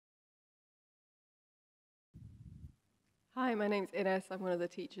Hi, my name's Ines. I'm one of the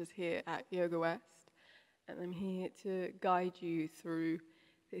teachers here at Yoga West, and I'm here to guide you through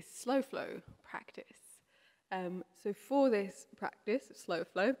this slow flow practice. So for this practice of slow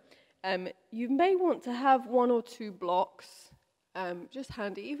flow, you may want to have one or two blocks just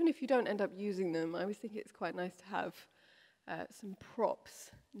handy, even if you don't end up using them. I always think it's quite nice to have some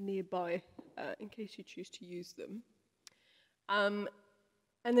props nearby in case you choose to use them. And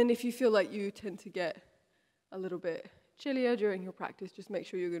then if you feel like you tend to get a little bit chillier during your practice, just make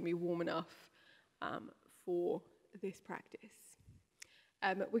sure you're going to be warm enough for this practice.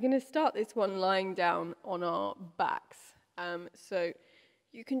 We're going to start this one lying down on our backs. So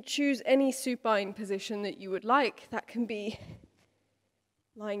you can choose any supine position that you would like. That can be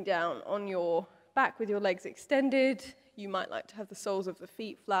lying down on your back with your legs extended. You might like to have the soles of the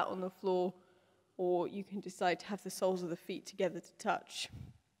feet flat on the floor, or you can decide to have the soles of the feet together to touch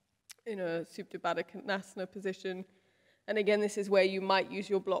in a Supta Baddha Konasana position. And again, this is where you might use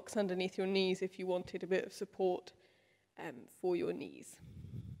your blocks underneath your knees if you wanted a bit of support for your knees.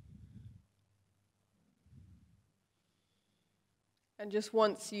 And just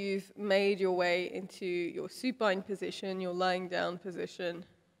once you've made your way into your supine position, your lying down position,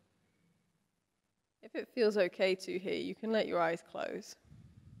 if it feels okay to here, you can let your eyes close.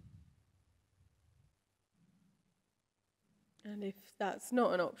 And if that's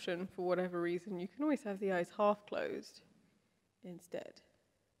not an option for whatever reason, you can always have the eyes half closed instead.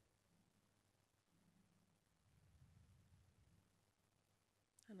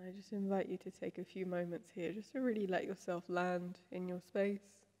 And I just invite you to take a few moments here just to really let yourself land in your space.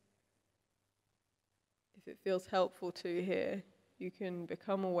 If it feels helpful to here, you can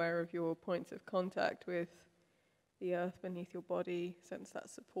become aware of your points of contact with the earth beneath your body, sense that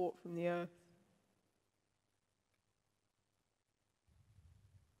support from the earth.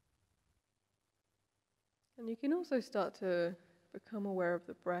 And you can also start to become aware of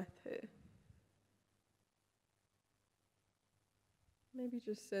the breath here. Maybe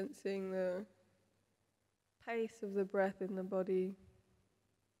just sensing the pace of the breath in the body,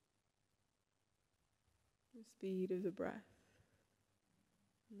 the speed of the breath,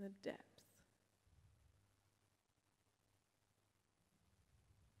 and the depth.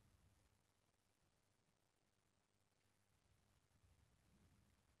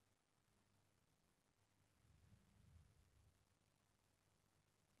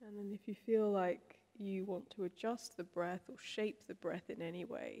 And then if you feel like you want to adjust the breath or shape the breath in any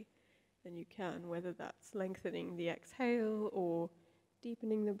way, then you can, whether that's lengthening the exhale or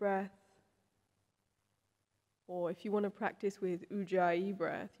deepening the breath. Or if you want to practice with Ujjayi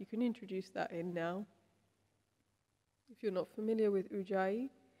breath, you can introduce that in now. If you're not familiar with Ujjayi,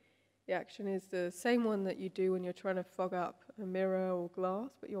 the action is the same one that you do when you're trying to fog up a mirror or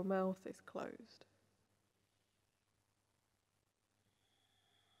glass, but your mouth is closed.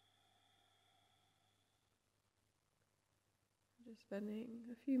 Just spending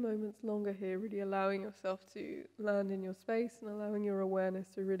a few moments longer here, really allowing yourself to land in your space and allowing your awareness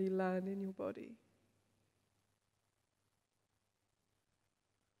to really land in your body.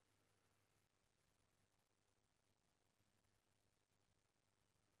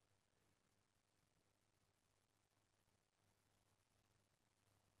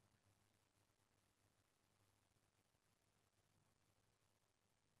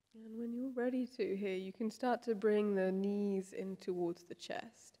 And when you're ready to here, you can start to bring the knees in towards the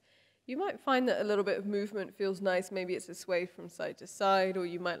chest. You might find that a little bit of movement feels nice. Maybe it's a sway from side to side, or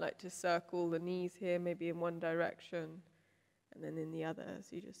you might like to circle the knees here, maybe in one direction and then in the other,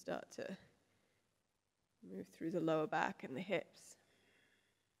 as you just start to move through the lower back and the hips.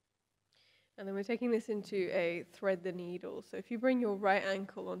 And then we're taking this into a thread the needle. So if you bring your right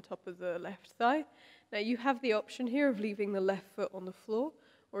ankle on top of the left thigh, now you have the option here of leaving the left foot on the floor,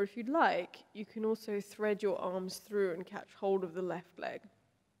 or if you'd like, you can also thread your arms through and catch hold of the left leg.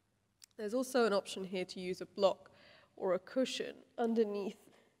 There's also an option here to use a block or a cushion underneath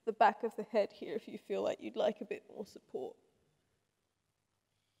the back of the head here if you feel like you'd like a bit more support.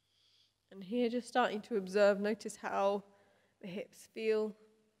 And here, just starting to observe, notice how the hips feel.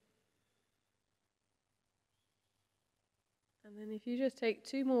 And then if you just take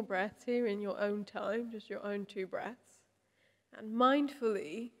 2 more breaths here in your own time, just your own 2 breaths, and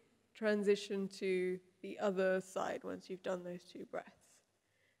mindfully transition to the other side once you've done those 2 breaths.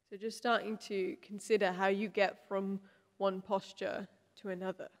 So just starting to consider how you get from one posture to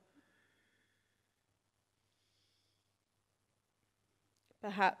another.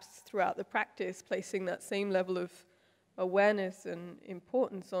 Perhaps throughout the practice, placing that same level of awareness and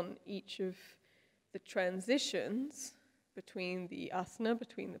importance on each of the transitions between the asana,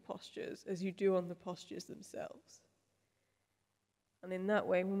 between the postures, as you do on the postures themselves. And in that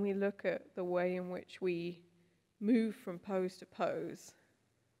way, when we look at the way in which we move from pose to pose,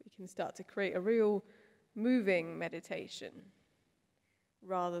 we can start to create a real moving meditation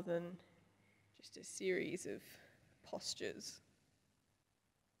rather than just a series of postures.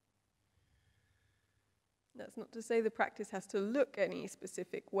 That's not to say the practice has to look any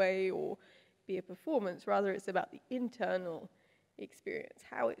specific way or be a performance. Rather, it's about the internal experience,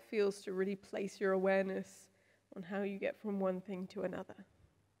 how it feels to really place your awareness on how you get from one thing to another.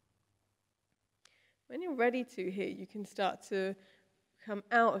 When you're ready to here, you can start to come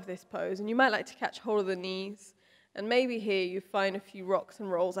out of this pose, and you might like to catch hold of the knees, and maybe here you find a few rocks and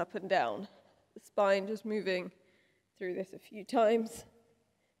rolls up and down, the spine just moving through this a few times,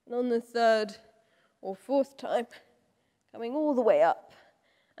 and on the third or fourth time, coming all the way up,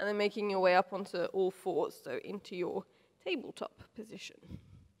 and then making your way up onto all fours, so into your tabletop position.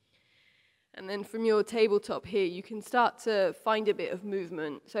 And then from your tabletop here, you can start to find a bit of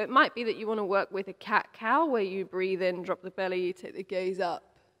movement. So it might be that you want to work with a cat-cow, where you breathe in, drop the belly, take the gaze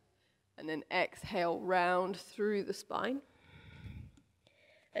up, and then exhale round through the spine.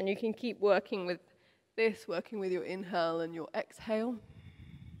 And you can keep working with this, working with your inhale and your exhale.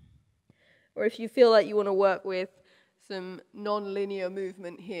 Or if you feel like you want to work with some non-linear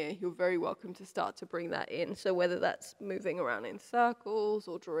movement here, you're very welcome to start to bring that in. So whether that's moving around in circles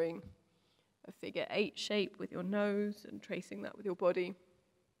or drawing a figure 8 shape with your nose and tracing that with your body.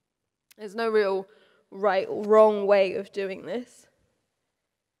 There's no real right or wrong way of doing this.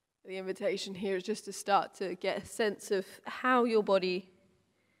 The invitation here is just to start to get a sense of how your body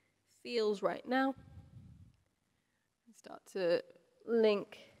feels right now. Start to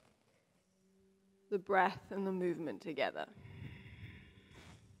link the breath and the movement together.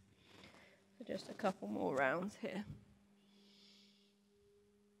 So just a couple more rounds here.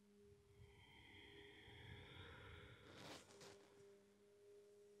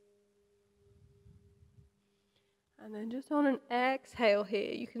 And then just on an exhale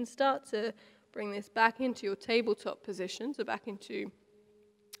here, you can start to bring this back into your tabletop position, so back into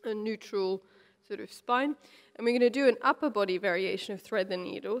a neutral sort of spine. And we're going to do an upper body variation of thread the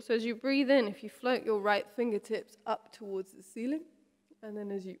needle. So as you breathe in, if you float your right fingertips up towards the ceiling, and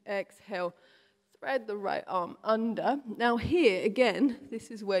then as you exhale, thread the right arm under. Now here, again,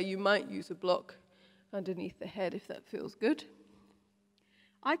 this is where you might use a block underneath the head if that feels good.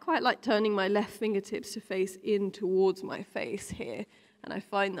 I quite like turning my left fingertips to face in towards my face here, and I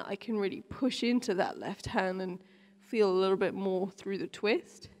find that I can really push into that left hand and feel a little bit more through the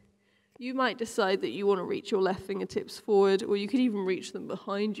twist. You might decide that you want to reach your left fingertips forward, or you could even reach them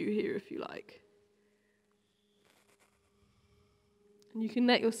behind you here if you like. And you can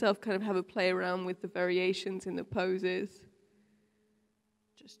let yourself kind of have a play around with the variations in the poses,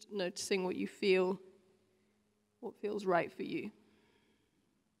 just noticing what you feel, what feels right for you.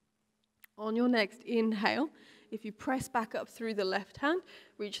 On your next inhale, if you press back up through the left hand,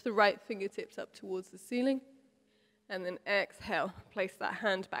 reach the right fingertips up towards the ceiling, and then exhale, place that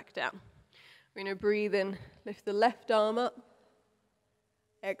hand back down. We're going to breathe in, lift the left arm up,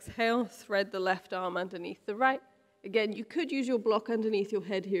 exhale, thread the left arm underneath the right. Again, you could use your block underneath your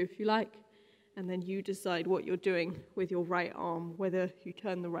head here if you like, and then you decide what you're doing with your right arm, whether you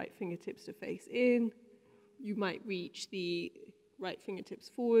turn the right fingertips to face in, you might reach the right fingertips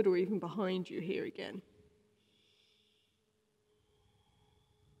forward or even behind you here again.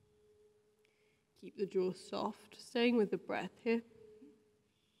 Keep the jaw soft, staying with the breath here.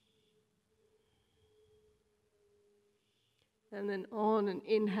 And then on an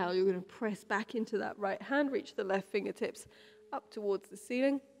inhale, you're going to press back into that right hand, reach the left fingertips up towards the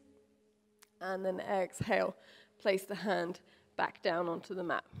ceiling. And then exhale, place the hand back down onto the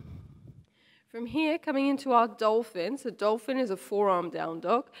mat. From here, coming into our dolphin. So dolphin is a forearm down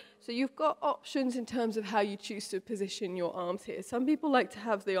dog. So you've got options in terms of how you choose to position your arms here. Some people like to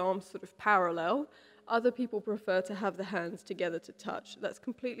have the arms sort of parallel. Other people prefer to have the hands together to touch. That's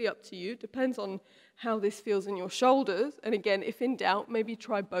completely up to you. Depends on how this feels in your shoulders. And again, if in doubt, maybe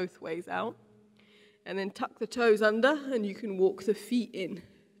try both ways out. And then tuck the toes under, and you can walk the feet in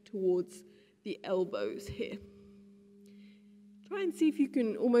towards the elbows here. Try and see if you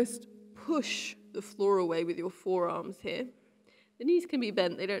can almost push the floor away with your forearms here. The knees can be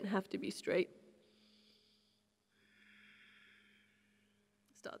bent, they don't have to be straight.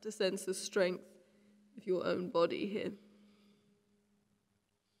 Start to sense the strength of your own body here.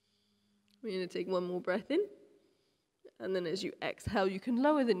 We're going to take one more breath in, and then as you exhale, you can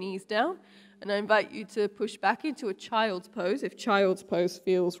lower the knees down, and I invite you to push back into a child's pose if child's pose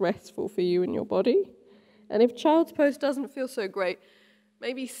feels restful for you in your body. And if child's pose doesn't feel so great,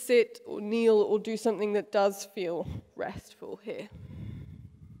 maybe sit or kneel or do something that does feel restful here.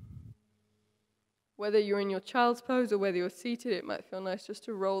 Whether you're in your child's pose or whether you're seated, it might feel nice just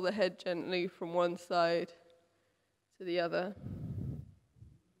to roll the head gently from one side to the other,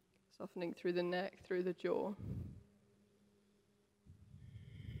 softening through the neck, through the jaw.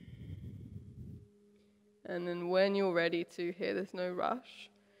 And then when you're ready to, here there's no rush,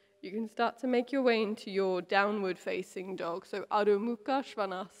 you can start to make your way into your downward facing dog, so Adho Mukha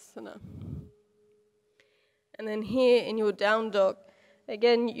Svanasana. And then here in your down dog,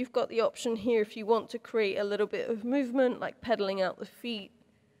 again, you've got the option here if you want to create a little bit of movement, like pedaling out the feet,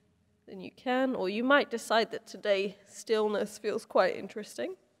 then you can, or you might decide that today stillness feels quite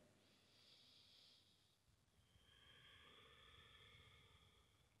interesting.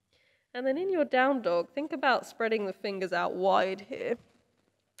 And then in your down dog, think about spreading the fingers out wide here.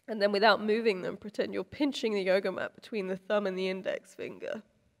 And then without moving them, pretend you're pinching the yoga mat between the thumb and the index finger.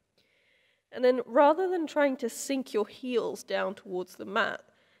 And then rather than trying to sink your heels down towards the mat,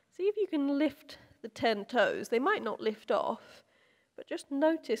 see if you can lift the 10 toes. They might not lift off, but just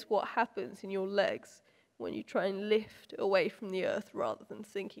notice what happens in your legs when you try and lift away from the earth rather than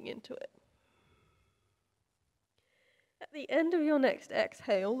sinking into it. At the end of your next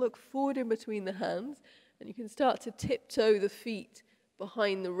exhale, look forward in between the hands, and you can start to tiptoe the feet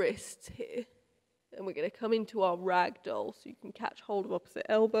behind the wrists here. And we're going to come into our ragdoll, so you can catch hold of opposite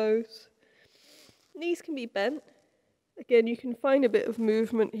elbows. Knees can be bent. Again, you can find a bit of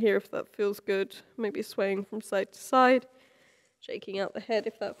movement here if that feels good. Maybe swaying from side to side, shaking out the head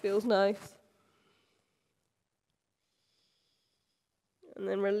if that feels nice. And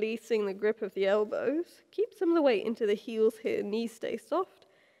then releasing the grip of the elbows. Keep some of the weight into the heels here, knees stay soft.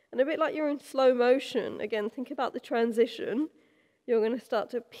 And a bit like you're in slow motion, again, think about the transition. You're going to start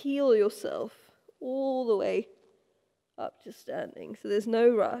to peel yourself all the way up to standing. So there's no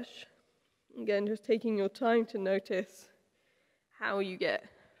rush. Again, just taking your time to notice how you get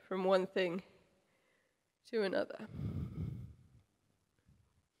from one thing to another.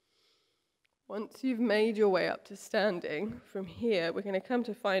 Once you've made your way up to standing, from here we're going to come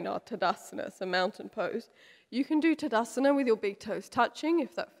to find our Tadasana, so mountain pose. You can do Tadasana with your big toes touching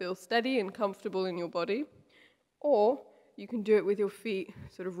if that feels steady and comfortable in your body, or you can do it with your feet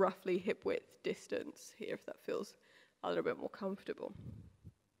sort of roughly hip width distance here if that feels a little bit more comfortable.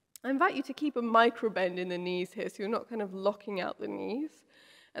 I invite you to keep a micro bend in the knees here so you're not kind of locking out the knees,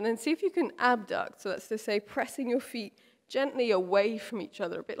 and then see if you can abduct, so that's to say pressing your feet gently away from each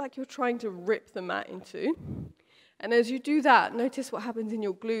other, a bit like you're trying to rip the mat in two. And as you do that, notice what happens in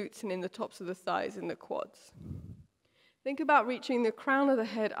your glutes and in the tops of the thighs and the quads. Think about reaching the crown of the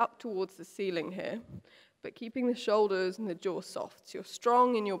head up towards the ceiling here, but keeping the shoulders and the jaw soft. So you're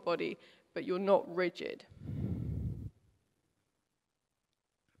strong in your body, but you're not rigid.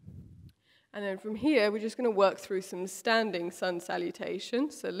 And then from here, we're just going to work through some standing sun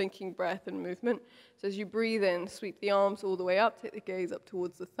salutations, so linking breath and movement. So as you breathe in, sweep the arms all the way up, take the gaze up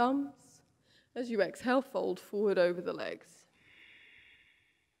towards the thumbs. As you exhale, fold forward over the legs.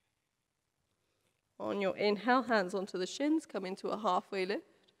 On your inhale, hands onto the shins, come into a halfway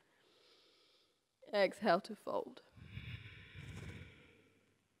lift. Exhale to fold.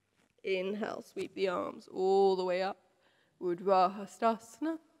 Inhale, sweep the arms all the way up. Urdhva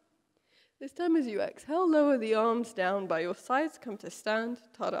Hastasana. This time as you exhale, lower the arms down by your sides, come to stand,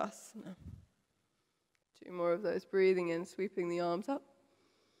 Tadasana. 2 more of those, breathing in, sweeping the arms up.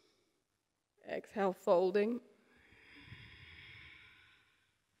 Exhale, folding.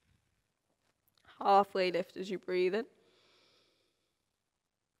 Halfway lift as you breathe in.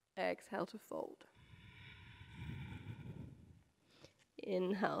 Exhale to fold.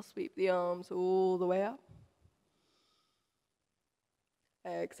 Inhale, sweep the arms all the way up.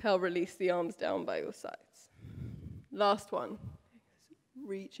 Exhale, release the arms down by your sides. Last one.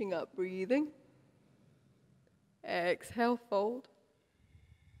 Reaching up, breathing. Exhale, fold.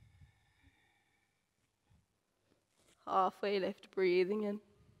 Halfway lift, breathing in.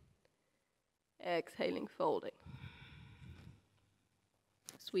 Exhaling, folding.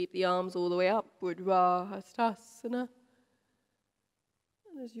 Sweep the arms all the way up, Urdhva Hastasana.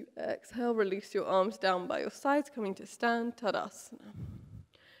 And as you exhale, release your arms down by your sides, coming to stand, Tadasana.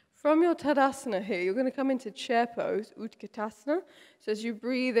 From your Tadasana here, you're going to come into chair pose, Utkatasana. So as you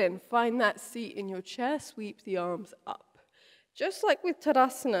breathe in, find that seat in your chair, sweep the arms up. Just like with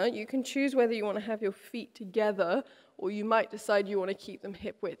Tadasana, you can choose whether you want to have your feet together or you might decide you want to keep them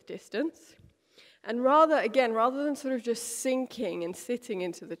hip width distance. And rather than sort of just sinking and sitting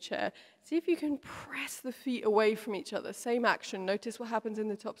into the chair, see if you can press the feet away from each other. Same action. Notice what happens in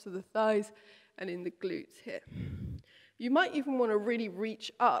the tops of the thighs and in the glutes here. You might even want to really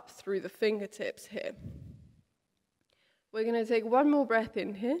reach up through the fingertips here. We're going to take one more breath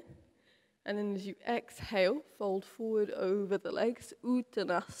in here. And then as you exhale, fold forward over the legs,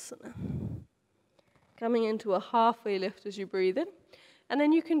 Uttanasana. Coming into a halfway lift as you breathe in. And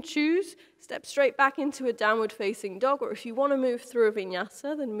then you can choose, step straight back into a downward facing dog, or if you want to move through a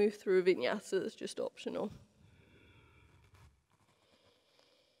vinyasa, then move through a vinyasa. It's just optional.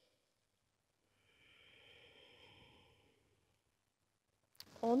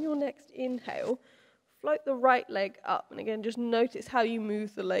 On your next inhale, float the right leg up. And again, just notice how you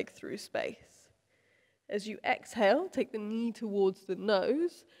move the leg through space. As you exhale, take the knee towards the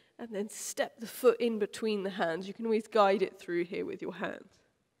nose, and then step the foot in between the hands. You can always guide it through here with your hands.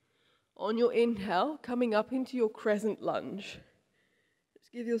 On your inhale, coming up into your crescent lunge.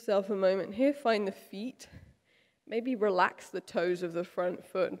 Just give yourself a moment here, find the feet. Maybe relax the toes of the front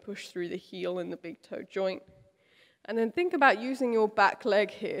foot and push through the heel and the big toe joint. And then think about using your back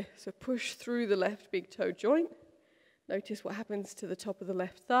leg here. So push through the left big toe joint. Notice what happens to the top of the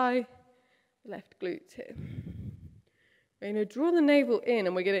left thigh, the left glutes here. We're going to draw the navel in,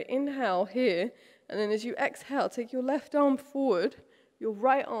 and we're going to inhale here. And then as you exhale, take your left arm forward, your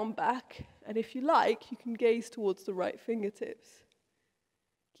right arm back. And if you like, you can gaze towards the right fingertips.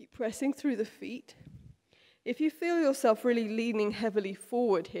 Keep pressing through the feet. If you feel yourself really leaning heavily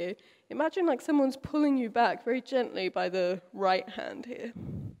forward here, imagine like someone's pulling you back very gently by the right hand here.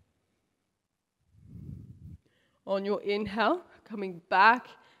 On your inhale, coming back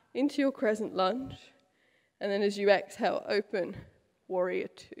into your crescent lunge. And then as you exhale, open warrior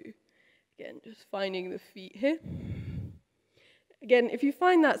two. Again, just finding the feet here. Again, if you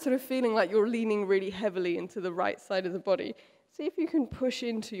find that sort of feeling like you're leaning really heavily into the right side of the body, see if you can push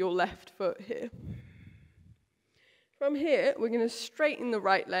into your left foot here. From here, we're going to straighten the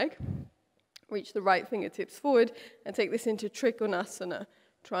right leg, reach the right fingertips forward, and take this into Trikonasana,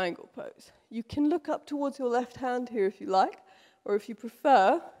 triangle pose. You can look up towards your left hand here if you like, or if you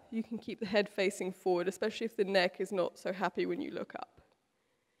prefer, you can keep the head facing forward, especially if the neck is not so happy when you look up.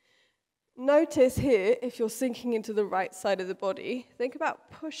 Notice here, if you're sinking into the right side of the body, think about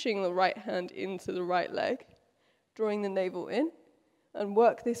pushing the right hand into the right leg, drawing the navel in, and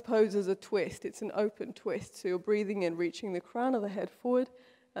work this pose as a twist. It's an open twist, so you're breathing in, reaching the crown of the head forward,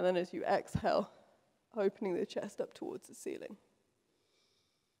 and then as you exhale, opening the chest up towards the ceiling.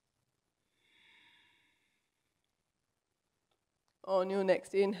 On your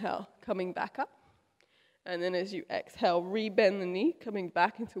next inhale, coming back up, and then as you exhale, rebend the knee, coming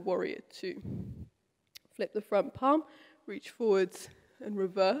back into warrior two. Flip the front palm, reach forwards and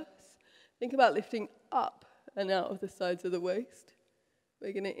reverse. Think about lifting up and out of the sides of the waist.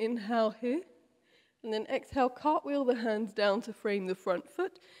 We're going to inhale here, and then exhale, cartwheel the hands down to frame the front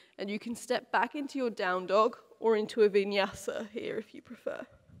foot, and you can step back into your down dog or into a vinyasa here if you prefer.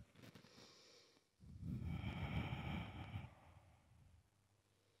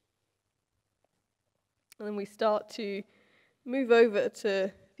 And then we start to move over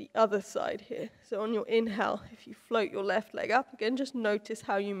to the other side here. So on your inhale, if you float your left leg up, again, just notice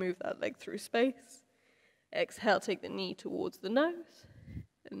how you move that leg through space. Exhale, take the knee towards the nose.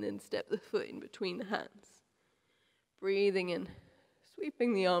 And then step the foot in between the hands. Breathing in,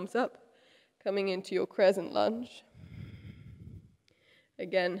 sweeping the arms up, coming into your crescent lunge.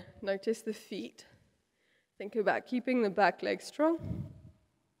 Again, notice the feet. Think about keeping the back leg strong.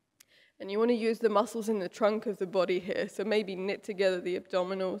 And you want to use the muscles in the trunk of the body here, so maybe knit together the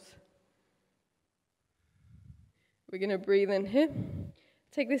abdominals. We're going to breathe in here.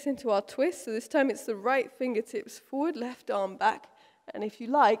 Take this into our twist, so this time it's the right fingertips forward, left arm back. And if you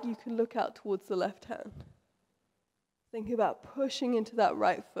like, you can look out towards the left hand. Think about pushing into that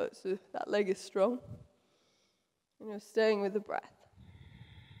right foot so that leg is strong. And you're staying with the breath.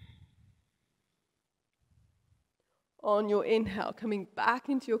 On your inhale, coming back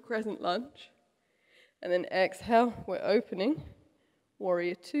into your crescent lunge. And then exhale, we're opening.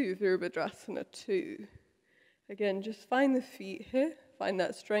 Warrior two, Virabhadrasana 2. Again, just find the feet here. Find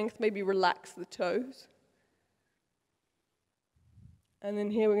that strength. Maybe relax the toes. And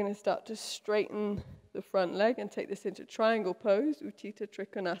then here we're going to start to straighten the front leg and take this into triangle pose, Utthita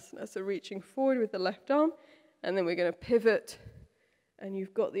Trikonasana. So reaching forward with the left arm, and then we're going to pivot, and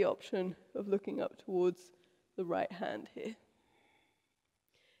you've got the option of looking up towards the right hand here.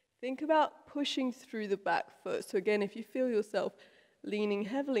 Think about pushing through the back foot. So again, if you feel yourself leaning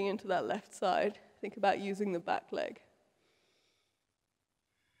heavily into that left side, think about using the back leg.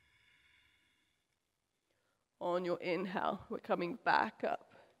 On your inhale, we're coming back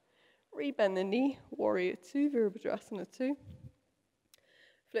up. Rebend the knee, warrior two, Virabhadrasana 2.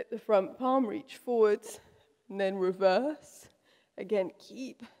 Flip the front palm, reach forwards, and then reverse. Again,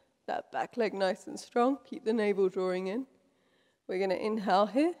 keep that back leg nice and strong. Keep the navel drawing in. We're going to inhale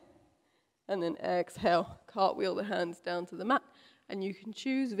here, And then exhale, cartwheel the hands down to the mat. And you can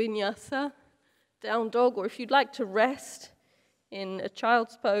choose vinyasa, down dog, or if you'd like to rest in a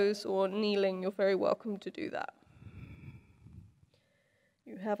child's pose or kneeling, you're very welcome to do that.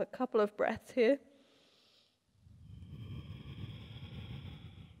 You have a couple of breaths here.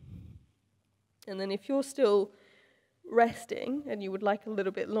 And then if you're still resting and you would like a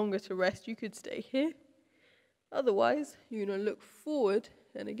little bit longer to rest, you could stay here. Otherwise, you're going to look forward,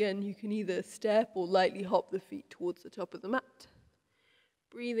 and again, you can either step or lightly hop the feet towards the top of the mat.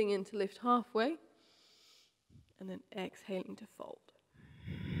 Breathing in to lift halfway, and then exhaling to fold.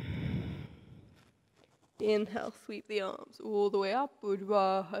 Inhale, sweep the arms all the way up,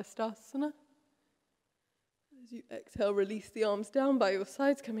 Urdhva Hastasana. As you exhale, release the arms down by your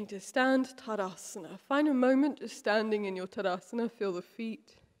sides, coming to stand, Tadasana. Find a moment just standing in your Tadasana, feel the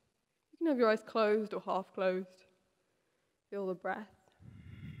feet. You can have your eyes closed or half closed. Feel the breath.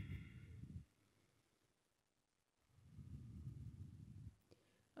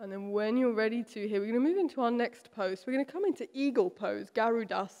 And then when you're ready to, here, we're going to move into our next pose. We're going to come into eagle pose,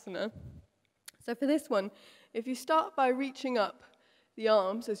 Garudasana. So for this one, if you start by reaching up the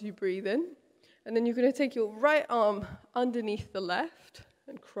arms as you breathe in, and then you're going to take your right arm underneath the left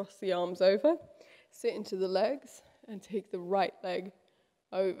and cross the arms over, sit into the legs, and take the right leg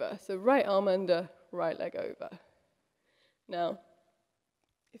over. So right arm under, right leg over. Now,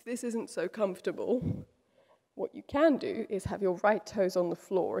 if this isn't so comfortable, what you can do is have your right toes on the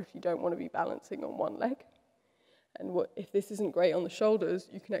floor if you don't want to be balancing on one leg. And if this isn't great on the shoulders,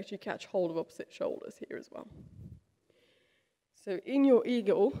 you can actually catch hold of opposite shoulders here as well. So in your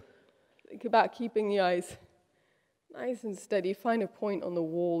eagle, think about keeping the eyes nice and steady. Find a point on the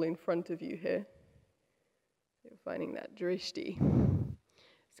wall in front of you here. You're finding that drishti.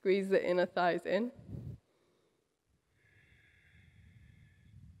 Squeeze the inner thighs in.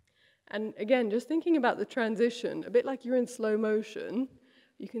 And again, just thinking about the transition, a bit like you're in slow motion,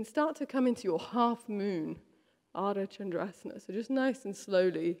 you can start to come into your half moon, Ardha Chandrasana. So just nice and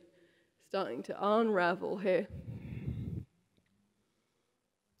slowly starting to unravel here.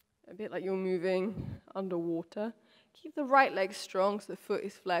 A bit like you're moving underwater. Keep the right leg strong so the foot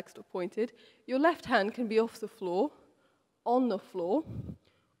is flexed or pointed. Your left hand can be off the floor, on the floor,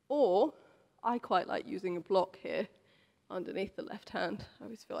 or I quite like using a block here underneath the left hand. I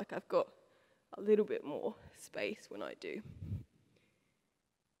always feel like I've got a little bit more space when I do.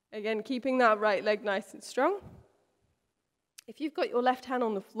 Again, keeping that right leg nice and strong. If you've got your left hand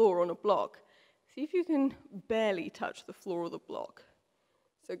on the floor on a block, see if you can barely touch the floor or the block.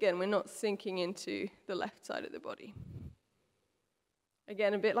 So again, we're not sinking into the left side of the body.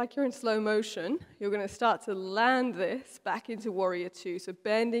 Again, a bit like you're in slow motion, you're going to start to land this back into Warrior Two. So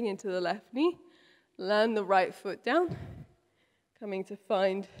bending into the left knee, land the right foot down, coming to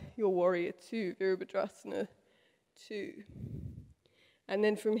find your Warrior Two, Virabhadrasana 2. And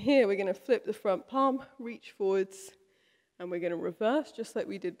then from here, we're going to flip the front palm, reach forwards, and we're going to reverse just like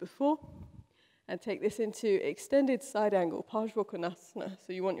we did before, and take this into extended side angle, Parsvakonasana.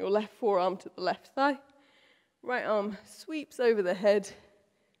 So you want your left forearm to the left thigh, right arm sweeps over the head,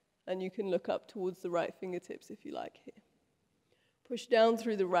 and you can look up towards the right fingertips if you like here. Push down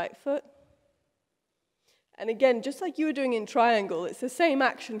through the right foot. And again, just like you were doing in triangle, it's the same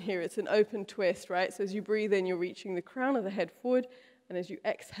action here. It's an open twist, right? So as you breathe in, you're reaching the crown of the head forward, and as you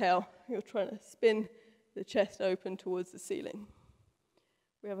exhale, you're trying to spin the chest open towards the ceiling.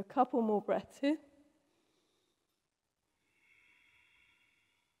 We have a couple more breaths here.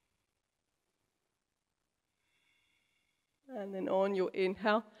 And then on your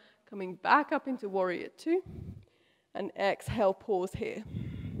inhale, coming back up into Warrior Two, and exhale, pause here.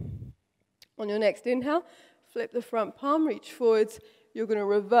 On your next inhale, flip the front palm, reach forwards. You're going to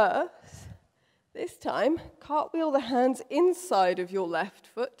reverse. This time, cartwheel the hands inside of your left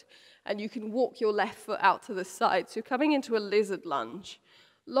foot, and you can walk your left foot out to the side. So coming into a lizard lunge.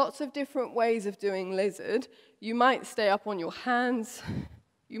 Lots of different ways of doing lizard. You might stay up on your hands.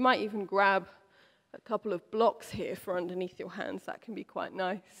 You might even grab a couple of blocks here for underneath your hands. That can be quite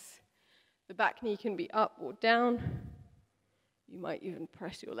nice. The back knee can be up or down. You might even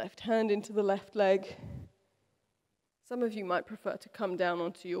press your left hand into the left leg. Some of you might prefer to come down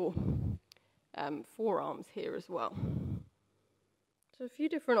onto your forearms here as well. So a few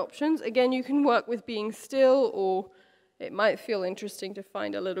different options. Again, you can work with being still, or it might feel interesting to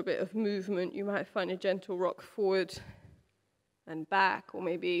find a little bit of movement. You might find a gentle rock forward and back, or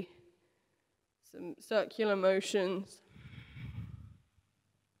maybe some circular motions.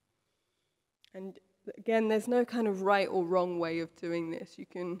 And again, there's no kind of right or wrong way of doing this. You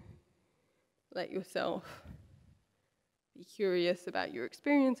can let yourself Be curious about your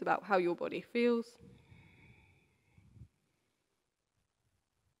experience, about how your body feels.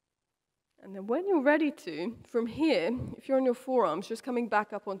 And then when you're ready to, from here, if you're on your forearms, just coming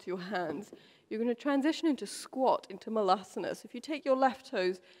back up onto your hands, you're going to transition into squat, into malasana. So if you take your left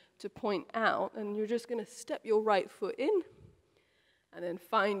toes to point out, and you're just going to step your right foot in, and then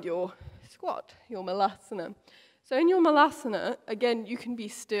find your squat, your malasana. So in your malasana, again, you can be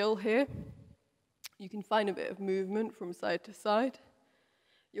still here. You can find a bit of movement from side to side.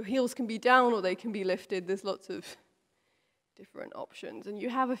 Your heels can be down or they can be lifted. There's lots of different options. And you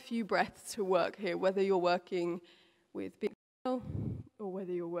have a few breaths to work here, whether you're working with big or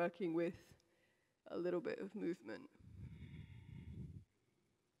whether you're working with a little bit of movement.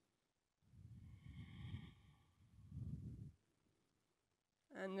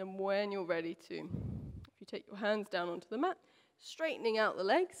 And then when you're ready to, if you take your hands down onto the mat, straightening out the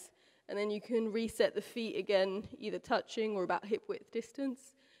legs, and then you can reset the feet again, either touching or about hip width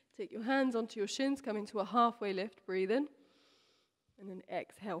distance. Take your hands onto your shins, come into a halfway lift, breathe in, and then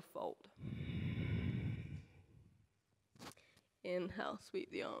exhale, fold. Inhale,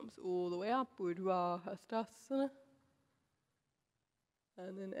 sweep the arms all the way up, Urdhva Hastasana.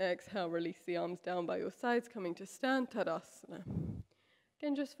 And then exhale, release the arms down by your sides, coming to stand, Tadasana.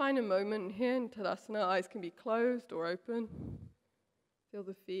 Again, just find a moment here in Tadasana. Eyes can be closed or open. Feel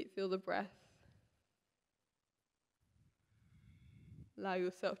the feet, feel the breath. Allow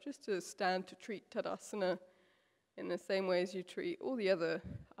yourself just to stand to treat Tadasana in the same way as you treat all the other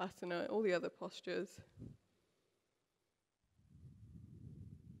asana, all the other postures.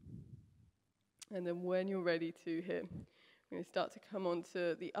 And then when you're ready to here, we're going to start to come on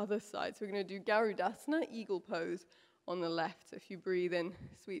to the other side. So we're going to do Garudasana, eagle pose on the left. So if you breathe in,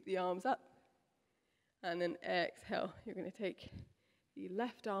 sweep the arms up. And then exhale. You're going to take the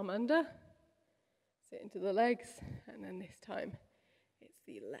left arm under, sit into the legs, and then this time it's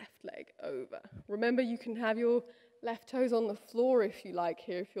the left leg over. Remember, you can have your left toes on the floor if you like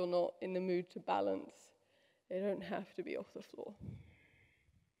here, if you're not in the mood to balance. They don't have to be off the floor.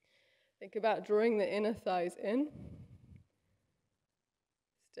 Think about drawing the inner thighs in.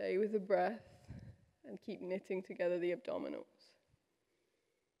 Stay with the breath and keep knitting together the abdominals.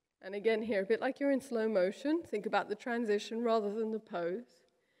 And again here, a bit like you're in slow motion, think about the transition rather than the pose.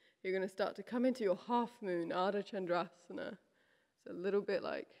 You're going to start to come into your half moon, Ardha Chandrasana. It's a little bit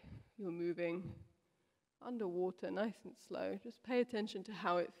like you're moving underwater, nice and slow. Just pay attention to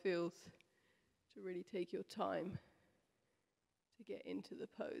how it feels to really take your time to get into the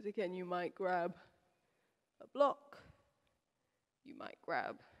pose. Again, you might grab a block, you might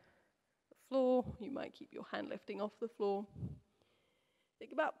grab the floor, you might keep your hand lifting off the floor.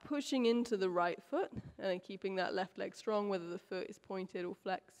 Think about pushing into the right foot and then keeping that left leg strong, whether the foot is pointed or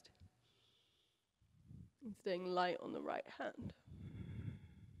flexed. And staying light on the right hand.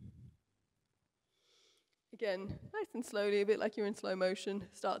 Again, nice and slowly, a bit like you're in slow motion,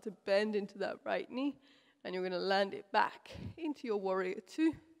 start to bend into that right knee, and you're going to land it back into your warrior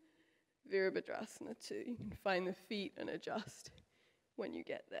two, Virabhadrasana 2. You can find the feet and adjust when you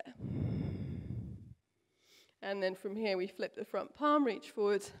get there. And then from here, we flip the front palm, reach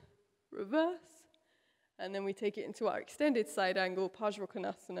forward, reverse, and then we take it into our extended side angle,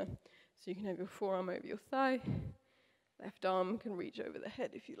 Pajrakonasana. So you can have your forearm over your thigh, left arm can reach over the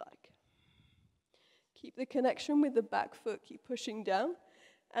head if you like. Keep the connection with the back foot, keep pushing down.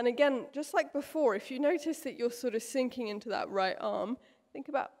 And again, just like before, if you notice that you're sort of sinking into that right arm, think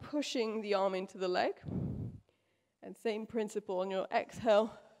about pushing the arm into the leg. And same principle, on your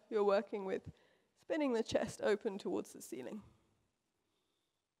exhale, you're working with spinning the chest open towards the ceiling.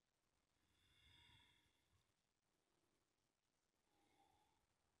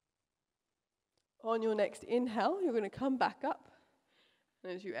 On your next inhale, you're going to come back up.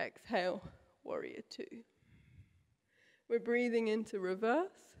 And as you exhale, warrior two. We're breathing into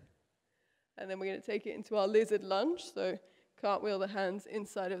reverse. And then we're going to take it into our lizard lunge. So cartwheel the hands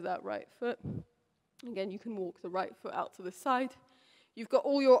inside of that right foot. Again, you can walk the right foot out to the side. You've got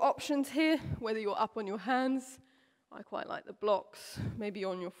all your options here, whether you're up on your hands. I quite like the blocks, maybe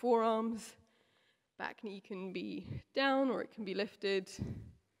on your forearms. Back knee can be down or it can be lifted.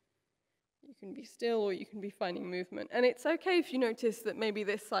 You can be still or you can be finding movement. And it's okay if you notice that maybe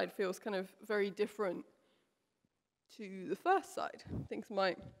this side feels kind of very different to the first side. Things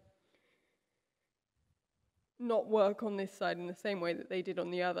might not work on this side in the same way that they did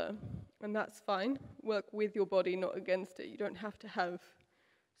on the other. And that's fine. Work with your body, not against it. You don't have to have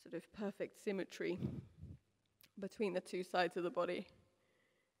sort of perfect symmetry between the two sides of the body.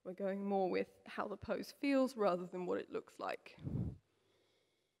 We're going more with how the pose feels rather than what it looks like.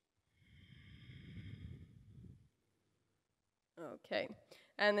 Okay,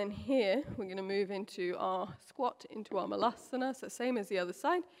 and then here we're going to move into our squat, into our malasana. So same as the other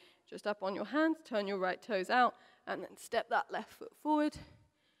side, just up on your hands, turn your right toes out, and then step that left foot forward.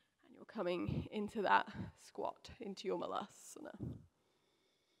 And you're coming into that squat, into your malasana.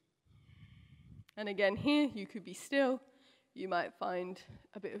 And again here, you could be still. You might find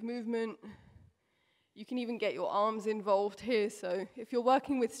a bit of movement. You can even get your arms involved here. So if you're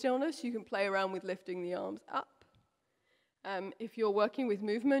working with stillness, you can play around with lifting the arms up. If you're working with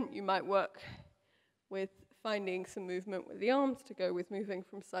movement, you might work with finding some movement with the arms to go with moving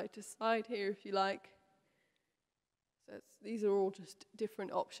from side to side here if you like. So these are all just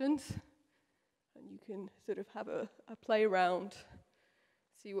different options. And you can sort of have a play around,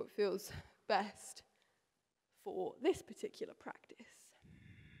 see what feels best for this particular practice.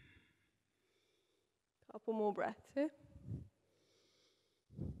 Couple more breaths here.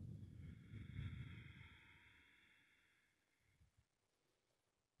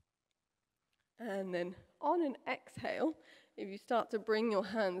 And then on an exhale, if you start to bring your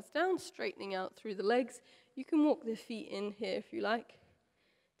hands down, straightening out through the legs, you can walk the feet in here if you like.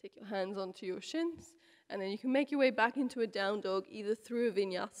 Take your hands onto your shins, and then you can make your way back into a down dog, either through a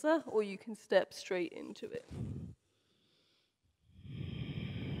vinyasa, or you can step straight into it.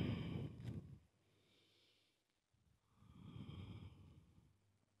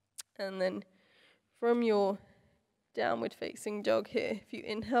 And then from your downward facing dog here, if you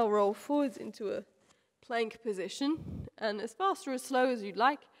inhale, roll forwards into a plank position, and as fast or as slow as you'd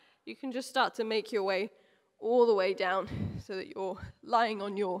like, you can just start to make your way all the way down so that you're lying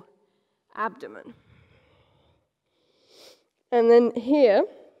on your abdomen. And then here,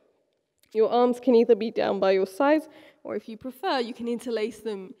 your arms can either be down by your sides, or if you prefer, you can interlace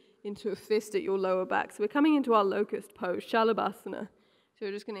them into a fist at your lower back. So we're coming into our locust pose, Shalabhasana. So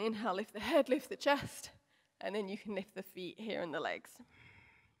we're just going to inhale, lift the head, lift the chest, and then you can lift the feet here and the legs.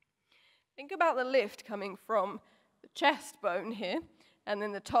 Think about the lift coming from the chest bone here, and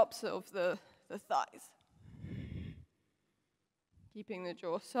then the tops of the thighs. Keeping the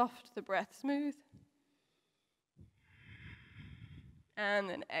jaw soft, the breath smooth. And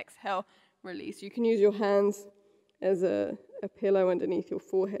then exhale, release. You can use your hands as a pillow underneath your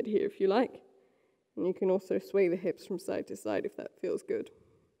forehead here if you like. And you can also sway the hips from side to side if that feels good.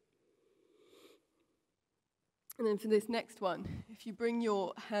 And then for this next one, if you bring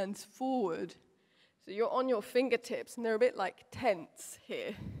your hands forward, so you're on your fingertips, and they're a bit like tents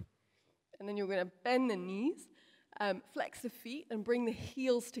here. And then you're going to bend the knees, flex the feet, and bring the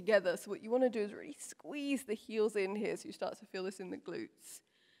heels together. So what you want to do is really squeeze the heels in here, so you start to feel this in the glutes.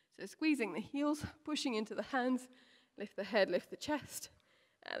 So squeezing the heels, pushing into the hands, lift the head, lift the chest,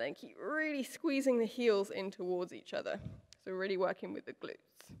 and then keep really squeezing the heels in towards each other. So really working with the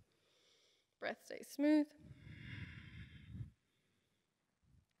glutes. Breath stays smooth.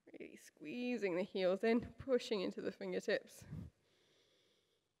 Really squeezing the heels in, pushing into the fingertips.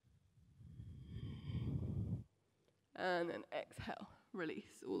 And then exhale,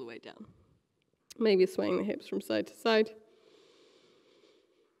 release all the way down. Maybe swaying the hips from side to side.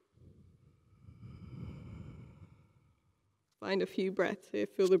 Find a few breaths here.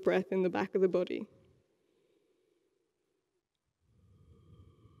 Feel the breath in the back of the body.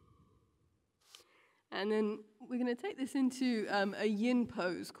 And then we're going to take this into a yin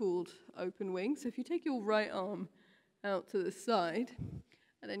pose called open wing. So if you take your right arm out to the side,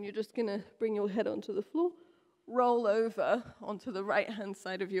 and then you're just going to bring your head onto the floor, roll over onto the right-hand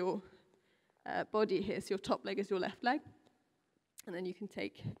side of your body here. So your top leg is your left leg. And then you can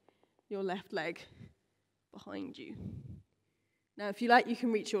take your left leg behind you. Now, if you like, you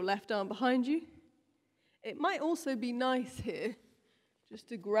can reach your left arm behind you. It might also be nice here just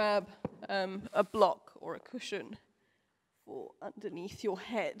to grab a block or a cushion for underneath your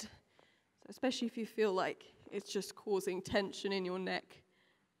head. So especially if you feel like it's just causing tension in your neck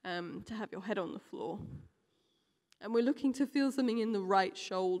to have your head on the floor. And we're looking to feel something in the right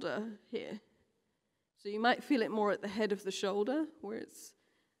shoulder here. So you might feel it more at the head of the shoulder, where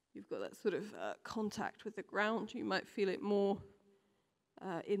you've got that sort of contact with the ground. You might feel it more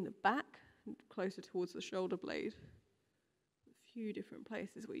in the back, closer towards the shoulder blade. A few different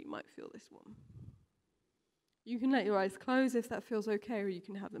places where you might feel this one. You can let your eyes close if that feels okay, or you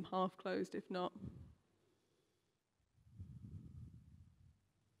can have them half closed if not.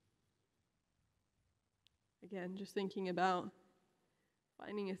 Again, just thinking about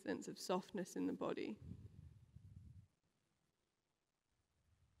finding a sense of softness in the body.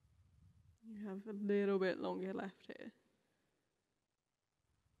 You have a little bit longer left here.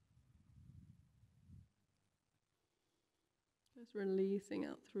 Just releasing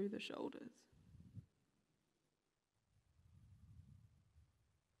out through the shoulders.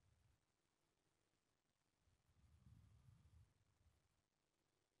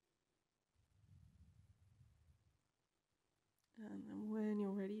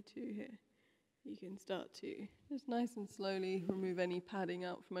 ready to here, you can start to just nice and slowly remove any padding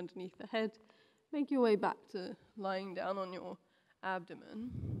out from underneath the head. Make your way back to lying down on your abdomen.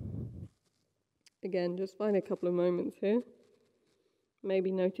 Again, just find a couple of moments here.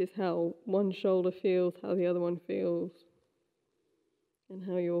 Maybe notice how one shoulder feels, how the other one feels, and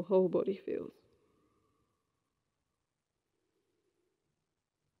how your whole body feels.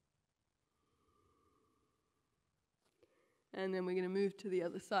 And then we're going to move to the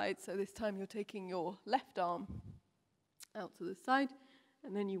other side. So this time you're taking your left arm out to the side,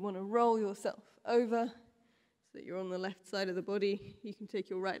 and then you want to roll yourself over so that you're on the left side of the body. You can take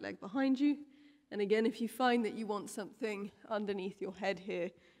your right leg behind you. And again, if you find that you want something underneath your head here,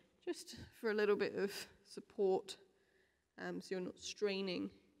 just for a little bit of support, so you're not straining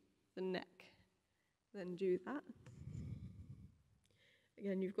the neck, then do that.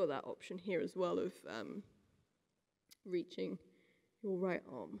 Again, you've got that option here as well of reaching your right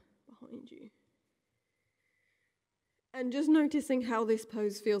arm behind you. And just noticing how this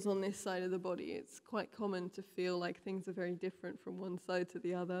pose feels on this side of the body. It's quite common to feel like things are very different from one side to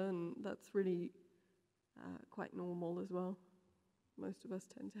the other, and that's really quite normal as well. Most of us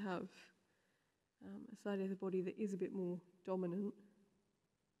tend to have a side of the body that is a bit more dominant,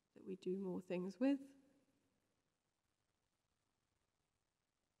 that we do more things with.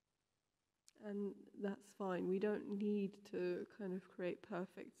 And that's fine. We don't need to kind of create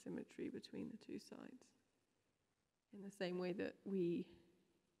perfect symmetry between the two sides. In the same way that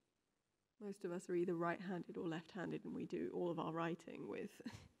most of us are either right-handed or left-handed, and we do all of our writing with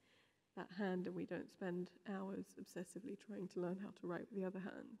that hand, and we don't spend hours obsessively trying to learn how to write with the other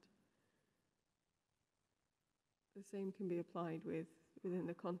hand. The same can be applied within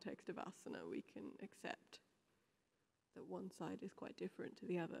the context of asana. We can accept that one side is quite different to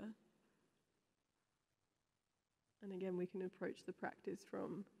the other. And again, we can approach the practice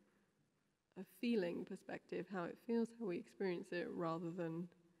from a feeling perspective, how it feels, how we experience it, rather than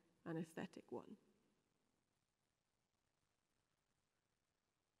an aesthetic one.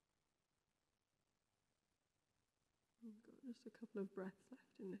 We've got just a couple of breaths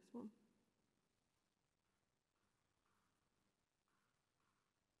left in this one.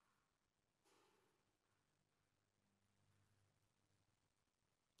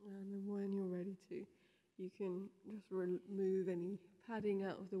 And then when you're ready to, you can just remove any padding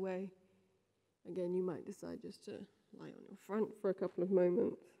out of the way. Again, you might decide just to lie on your front for a couple of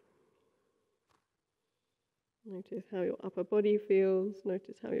moments. Notice how your upper body feels.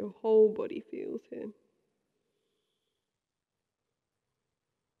 Notice how your whole body feels here.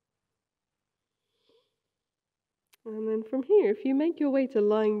 And then from here, if you make your way to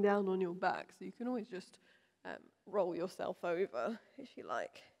lying down on your back, so you can always just roll yourself over, if you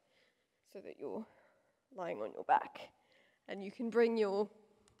like, so that you're lying on your back. And you can bring your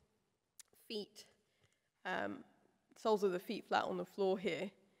feet, soles of the feet flat on the floor here.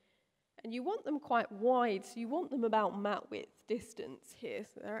 And you want them quite wide, so you want them about mat width distance here,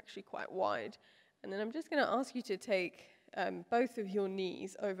 so they're actually quite wide. And then I'm just going to ask you to take both of your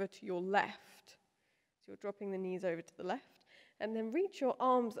knees over to your left. So you're dropping the knees over to the left, and then reach your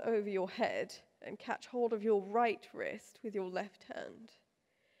arms over your head and catch hold of your right wrist with your left hand.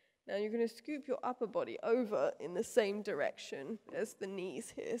 Now you're going to scoop your upper body over in the same direction as the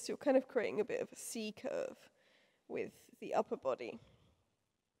knees here, so you're kind of creating a bit of a C curve with the upper body.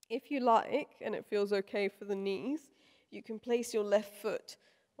 If you like, and it feels okay for the knees, you can place your left foot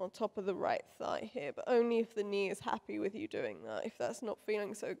on top of the right thigh here, but only if the knee is happy with you doing that. If that's not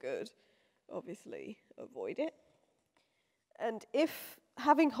feeling so good, obviously avoid it. And if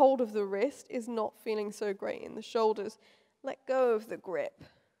having hold of the wrist is not feeling so great in the shoulders, let go of the grip.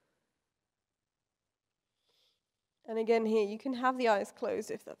 And again here, you can have the eyes closed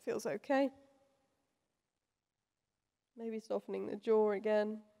if that feels okay. Maybe softening the jaw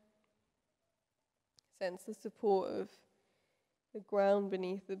again. Sense the support of the ground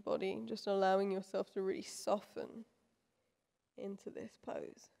beneath the body, just allowing yourself to really soften into this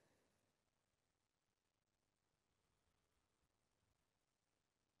pose.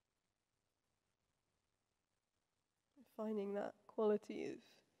 Finding that quality of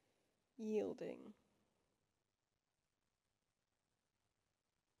yielding.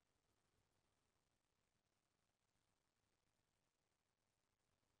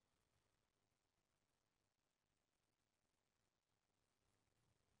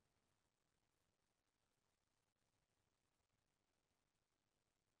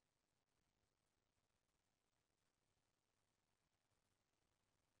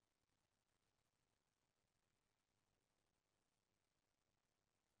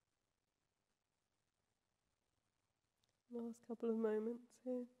 Last couple of moments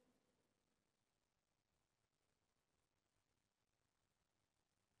here.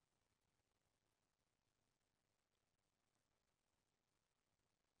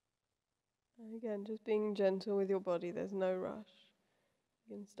 And again, just being gentle with your body, there's no rush.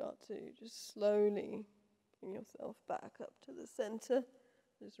 You can start to just slowly bring yourself back up to the center.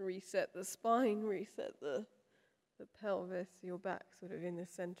 Just reset the spine, reset the pelvis, your back sort of in the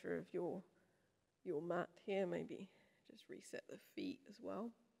center of your mat here. Maybe just reset the feet as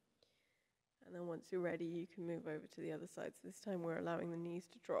well. And then once you're ready, you can move over to the other side. So this time we're allowing the knees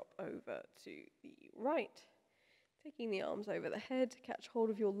to drop over to the right. Taking the arms over the head, catch hold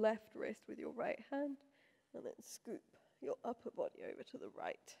of your left wrist with your right hand, and then scoop your upper body over to the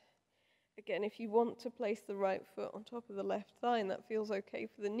right. Again, if you want to place the right foot on top of the left thigh and that feels okay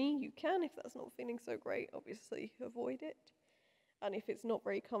for the knee, you can. If that's not feeling so great, obviously avoid it. And if it's not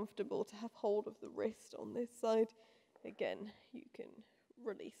very comfortable to have hold of the wrist on this side, again, you can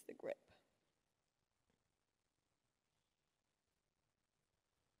release the grip.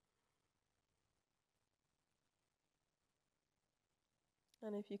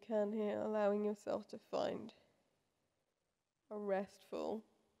 And if you can here, allowing yourself to find a restful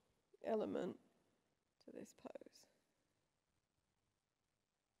element to this pose.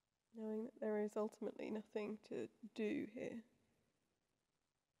 Knowing that there is ultimately nothing to do here.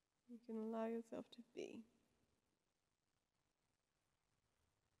 You can allow yourself to be.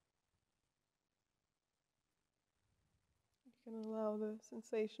 You can allow the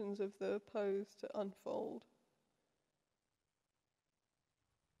sensations of the pose to unfold.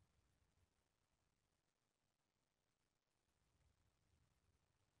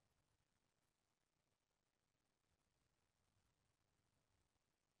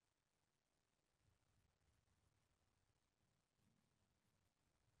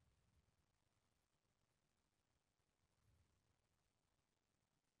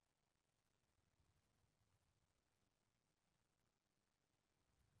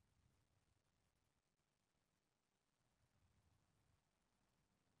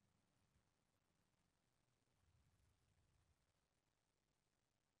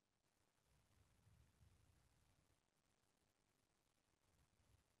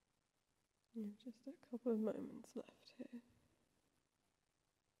 Just a couple of moments left here.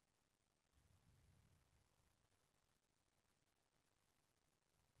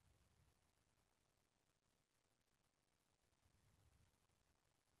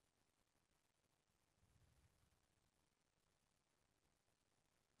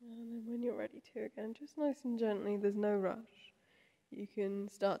 And then when you're ready to again, just nice and gently, there's no rush. You can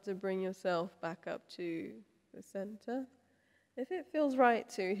start to bring yourself back up to the center. If it feels right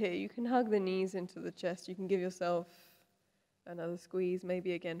to here, you can hug the knees into the chest. You can give yourself another squeeze,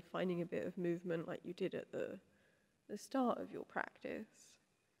 maybe again finding a bit of movement like you did at the start of your practice.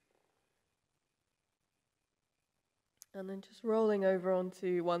 And then just rolling over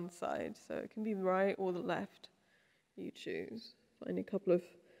onto one side. So it can be the right or the left, you choose. Find a couple of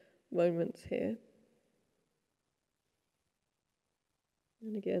moments here.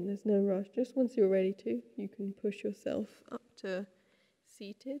 And again, there's no rush. Just once you're ready to, you can push yourself up to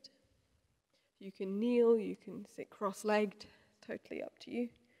seated. You can kneel, you can sit cross-legged, totally up to you. You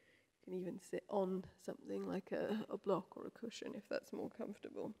can even sit on something like a block or a cushion if that's more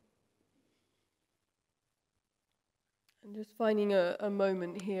comfortable. And just finding a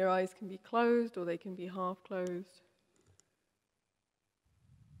moment here, eyes can be closed or they can be half closed.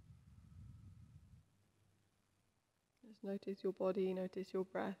 Just notice your body, notice your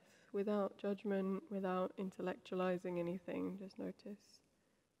breath, without judgment, without intellectualizing anything. Just notice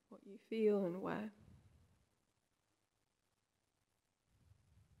what you feel and where.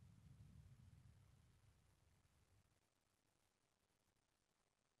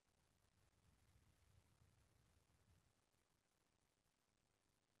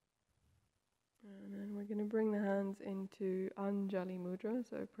 And then we're going to bring the hands into Anjali Mudra,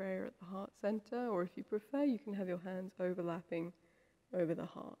 so prayer at the heart center, or if you prefer, you can have your hands overlapping over the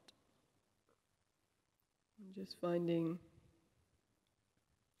heart. And just finding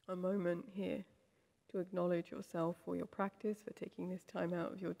a moment here to acknowledge yourself for your practice, for taking this time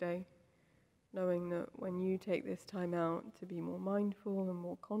out of your day, knowing that when you take this time out to be more mindful and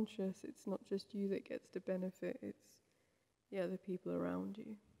more conscious, it's not just you that gets to benefit, it's the other people around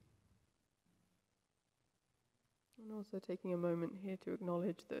you. And also taking a moment here to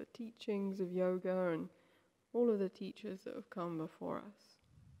acknowledge the teachings of yoga and all of the teachers that have come before us.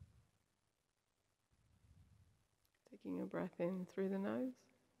 Taking a breath in through the nose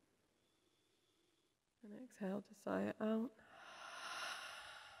and exhale to sigh it out.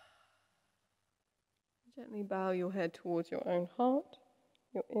 Gently bow your head towards your own heart,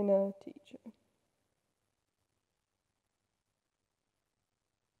 your inner teacher.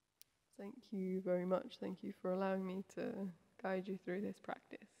 Thank you very much. Thank you for allowing me to guide you through this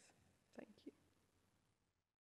practice.